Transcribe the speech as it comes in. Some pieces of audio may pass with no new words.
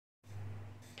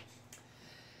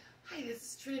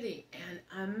this is Trinity, and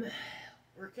I'm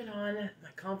working on my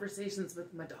conversations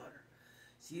with my daughter.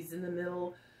 She's in the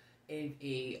middle of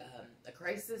a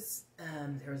crisis.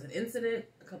 There was an incident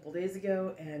a couple days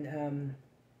ago, and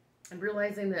I'm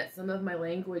realizing that some of my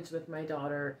language with my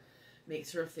daughter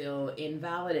makes her feel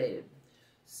invalidated.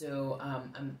 So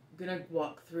I'm going to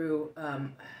walk through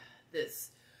this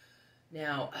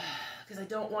now, because I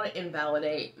don't want to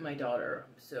invalidate my daughter.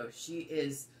 So she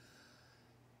is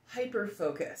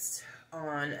hyper-focused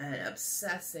on and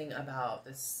obsessing about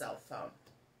this cell phone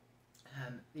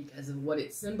because of what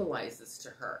it symbolizes to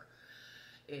her.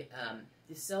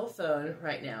 The cell phone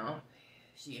right now,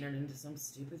 she entered into some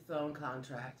stupid phone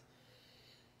contract,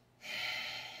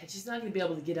 and she's not going to be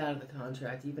able to get out of the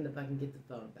contract even if I can get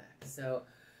the phone back. So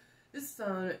this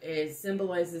phone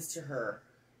symbolizes to her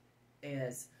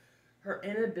as her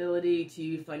inability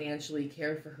to financially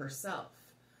care for herself.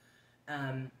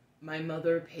 My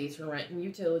mother pays her rent and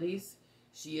utilities.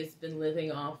 She has been living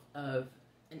off of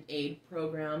an aid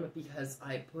program because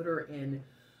I put her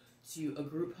into a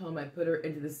group home. I put her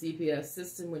into the CPS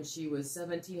system when she was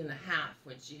 17 and a half,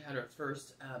 when she had her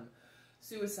first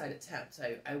suicide attempt.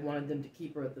 I wanted them to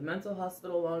keep her at the mental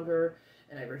hospital longer,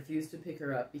 and I refused to pick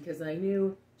her up because I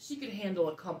knew she could handle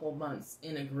a couple months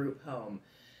in a group home.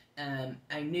 And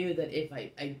I knew that if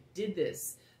I did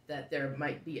this, that there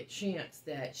might be a chance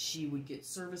that she would get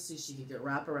services, she could get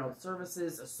wraparound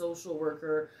services, a social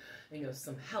worker,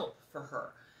 some help for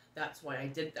her. That's why I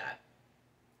did that.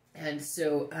 And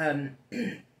so,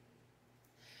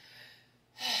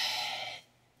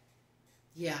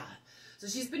 yeah. So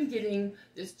she's been getting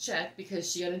this check because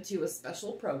she got into a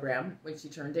special program when she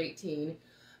turned 18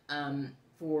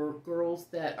 for girls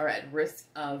that are at risk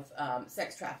of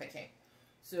sex trafficking.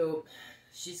 So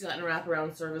she's gotten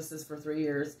wraparound services for 3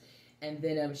 years, and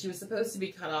then she was supposed to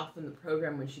be cut off from the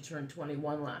program when she turned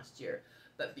 21 last year.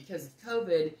 But because of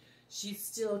COVID, she's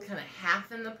still kind of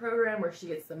half in the program where she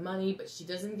gets the money, but she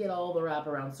doesn't get all the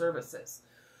wraparound services.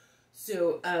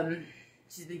 So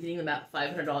she's been getting about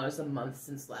 $500 a month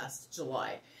since last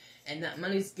July. And that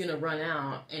money's going to run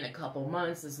out in a couple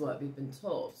months is what we've been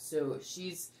told. So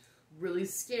she's really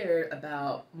scared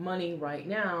about money right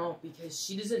now because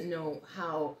she doesn't know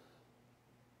how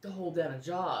to hold down a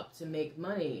job to make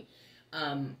money.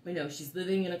 She's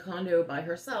living in a condo by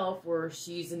herself where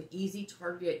she's an easy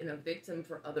target and a victim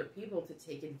for other people to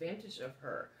take advantage of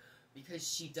her because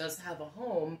she does have a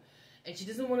home and she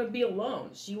doesn't want to be alone.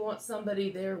 She wants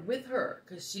somebody there with her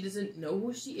because she doesn't know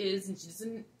who she is and she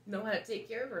doesn't know how to take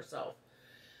care of herself.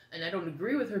 And I don't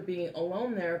agree with her being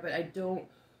alone there, but I don't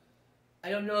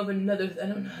know of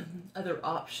other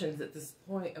options at this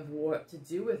point of what to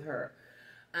do with her.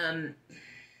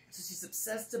 So she's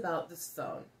obsessed about this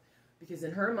phone because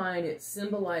in her mind it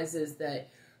symbolizes that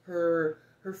her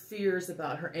fears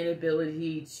about her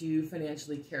inability to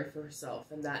financially care for herself,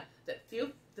 and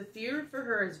the fear for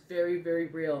her is very, very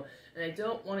real. And I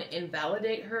don't want to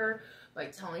invalidate her by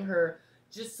telling her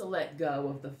just to let go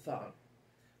of the phone.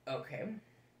 Okay.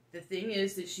 The thing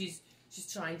is that she's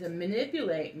trying to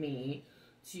manipulate me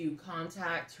to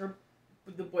contact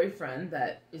the boyfriend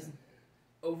that is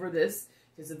over this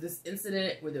because of this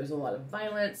incident where there's a lot of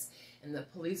violence, and the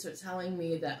police are telling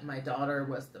me that my daughter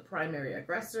was the primary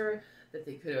aggressor, that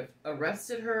they could have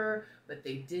arrested her, but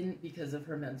they didn't because of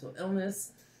her mental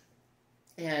illness.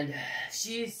 And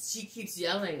she keeps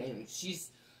yelling, and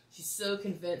she's so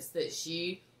convinced that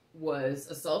she was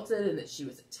assaulted and that she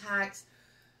was attacked.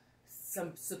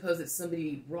 Suppose that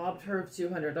somebody robbed her of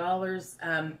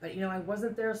 $200, but I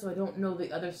wasn't there, so I don't know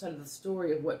the other side of the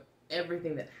story of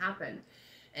everything that happened.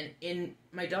 And in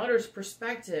my daughter's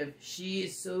perspective, she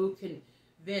is so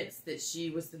convinced that she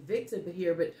was the victim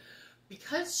here, but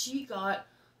because she got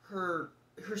her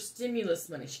stimulus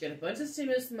money, she got a bunch of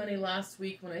stimulus money last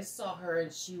week when I saw her,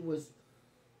 and she was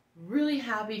really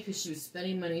happy because she was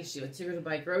spending money. She took her to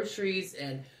buy groceries,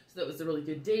 and so that was a really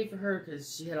good day for her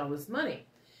because she had all this money.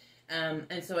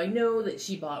 And so I know that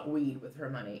she bought weed with her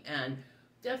money, and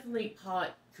definitely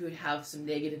pot could have some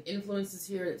negative influences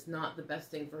here. It's not the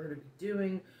best thing for her to be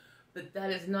doing, but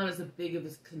that is not as big of a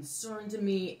concern to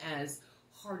me as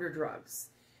harder drugs.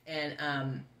 And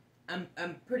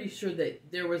I'm pretty sure that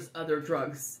there was other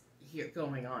drugs here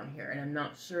going on here, and I'm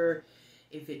not sure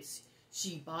if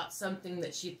she bought something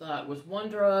that she thought was one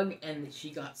drug and that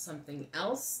she got something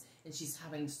else, and she's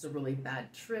having just a really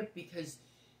bad trip because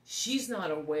she's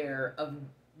not aware of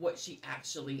what she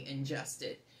actually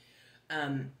ingested.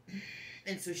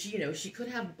 And so she could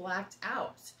have blacked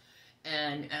out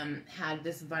and had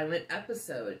this violent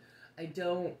episode. I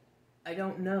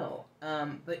don't know.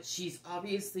 But she's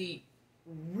obviously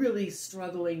really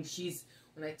struggling.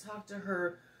 When I talk to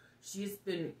her, she's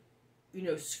been,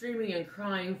 screaming and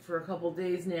crying for a couple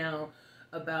days now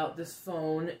about this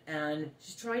phone, and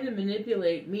she's trying to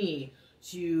manipulate me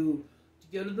to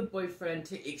go to the boyfriend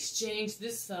to exchange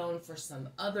this phone for some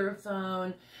other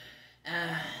phone.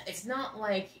 It's not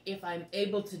like if I'm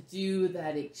able to do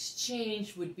that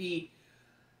exchange would be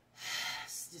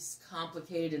just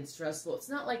complicated and stressful. It's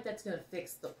not like that's going to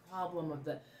fix the problem of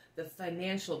the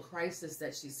financial crisis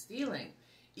that she's feeling.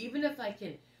 Even if I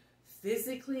can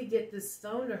physically get this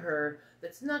phone to her,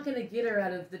 that's not going to get her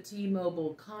out of the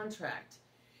T-Mobile contract.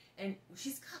 And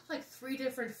she's got like 3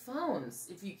 different phones.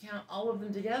 If you count all of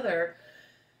them together,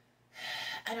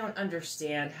 I don't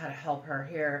understand how to help her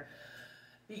here.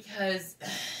 Because,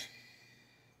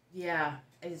 yeah,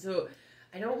 and so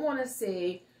I don't want to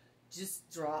say just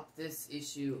drop this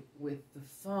issue with the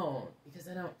phone, because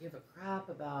I don't give a crap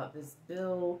about this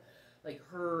bill. Like,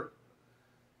 her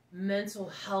mental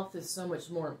health is so much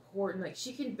more important. Like,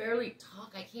 she can barely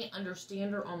talk. I can't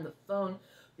understand her on the phone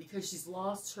because she's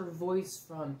lost her voice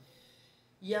from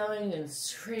yelling and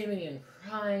screaming and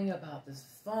crying about this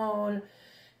phone.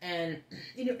 And,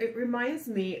 it reminds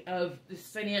me of this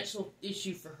financial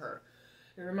issue for her.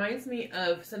 It reminds me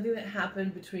of something that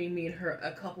happened between me and her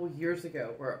a couple years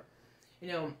ago where,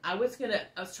 I was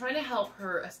trying to help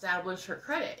her establish her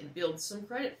credit and build some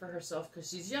credit for herself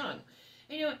because she's young.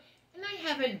 And I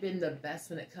haven't been the best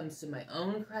when it comes to my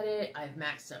own credit. I've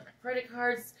maxed out my credit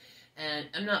cards, and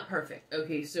I'm not perfect.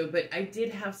 Okay, but I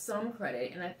did have some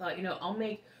credit, and I thought, I'll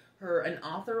make her an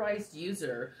authorized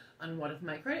user on one of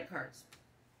my credit cards.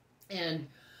 And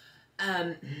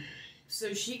so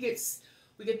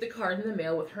we get the card in the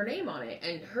mail with her name on it.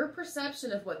 And her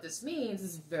perception of what this means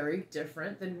is very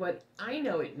different than what I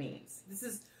know it means. This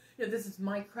is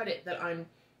my credit that I'm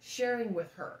sharing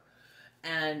with her.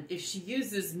 And if she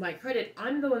uses my credit,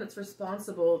 I'm the one that's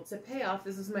responsible to pay off.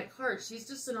 This is my card. She's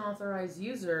just an authorized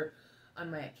user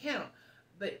on my account.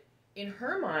 But in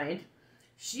her mind,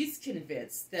 she's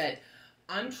convinced that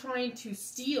I'm trying to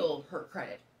steal her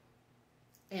credit.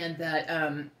 And that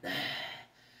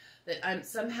that I'm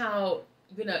somehow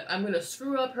gonna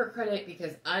screw up her credit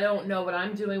because I don't know what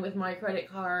I'm doing with my credit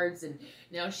cards, and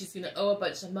now she's gonna owe a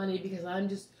bunch of money because I'm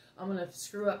gonna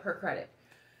screw up her credit.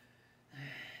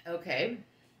 Okay.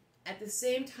 At the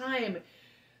same time,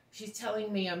 she's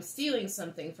telling me I'm stealing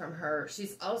something from her.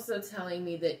 She's also telling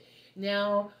me that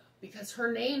now, because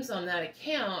her name's on that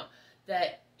account,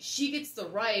 that she gets the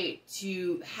right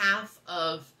to half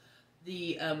of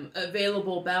the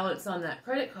available balance on that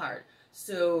credit card.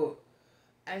 So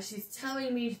as she's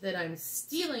telling me that I'm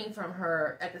stealing from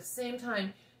her, at the same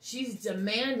time she's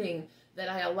demanding that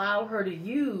I allow her to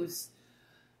use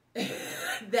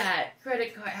that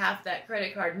credit card, half that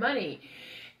credit card money.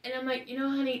 And I'm like,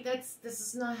 honey, this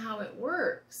is not how it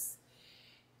works.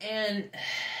 And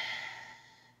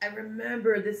I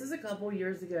remember, this is a couple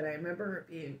years ago, and I remember her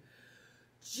being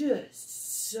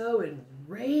just so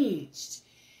enraged.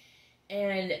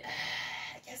 And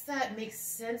I guess that makes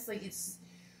sense. Like,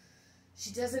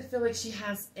 she doesn't feel like she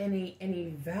has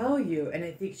any value, and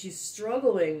I think she's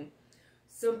struggling.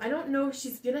 So I don't know if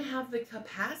she's gonna have the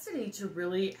capacity to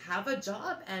really have a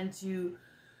job and to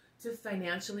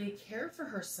financially care for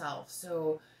herself.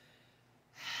 So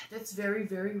that's very,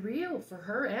 very real for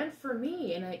her and for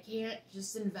me, and I can't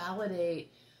just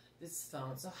invalidate this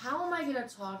phone. So how am I gonna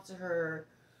talk to her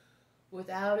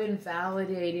without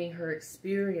invalidating her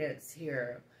experience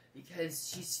here? Because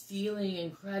she's feeling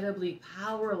incredibly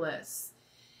powerless.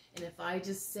 And if I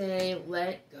just say,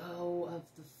 let go of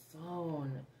the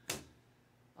phone,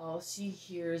 all she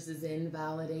hears is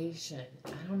invalidation.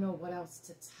 I don't know what else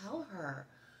to tell her.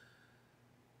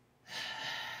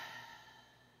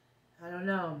 I don't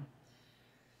know.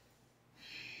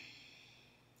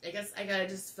 I guess I gotta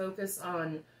just focus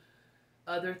on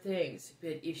other things.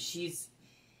 But if she's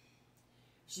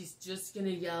just gonna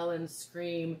yell and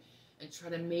scream and try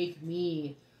to make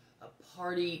me a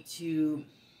party to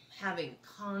having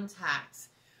contact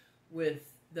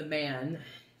with the man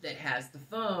that has the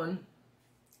phone.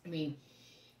 I mean,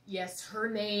 yes, her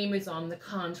name is on the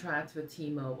contract with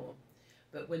T-Mobile.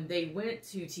 But when they went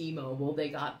to T-Mobile, they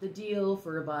got the deal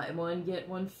for buy one, get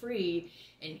one free.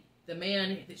 And the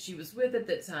man that she was with at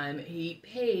that time, he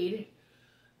paid,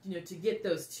 to get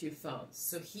those 2 phones.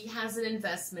 So he has an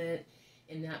investment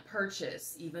in that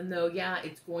purchase, even though, yeah,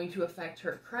 it's going to affect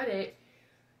her credit.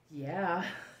 Yeah,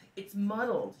 it's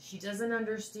muddled. She doesn't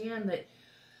understand that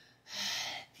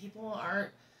people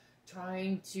aren't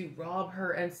trying to rob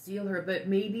her and steal her, but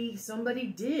maybe somebody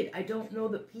did. I don't know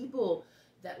the people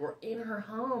that were in her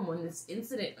home when this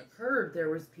incident occurred. There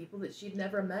was people that she'd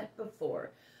never met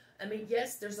before. I mean,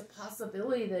 yes, there's a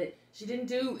possibility that she didn't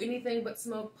do anything but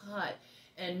smoke pot,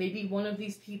 and maybe one of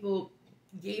these people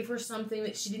gave her something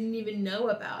that she didn't even know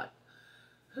about.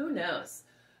 Who knows?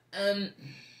 So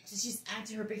she's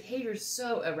acting, her behavior is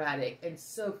so erratic and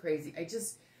so crazy.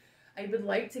 I would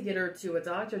like to get her to a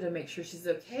doctor to make sure she's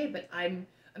okay, but I'm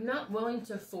not willing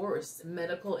to force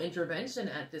medical intervention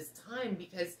at this time,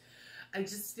 because I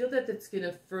just feel that it's going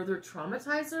to further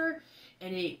traumatize her,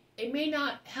 and it may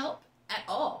not help at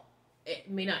all.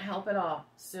 It may not help at all.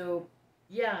 So,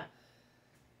 yeah.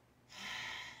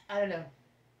 I don't know.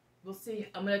 We'll see.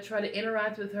 I'm going to try to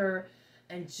interact with her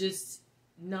and just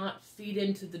not feed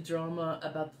into the drama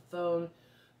about the phone,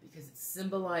 because it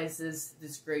symbolizes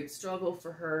this great struggle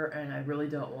for her, and I really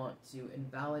don't want to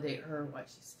invalidate her while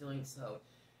she's feeling so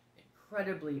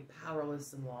incredibly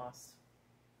powerless and lost.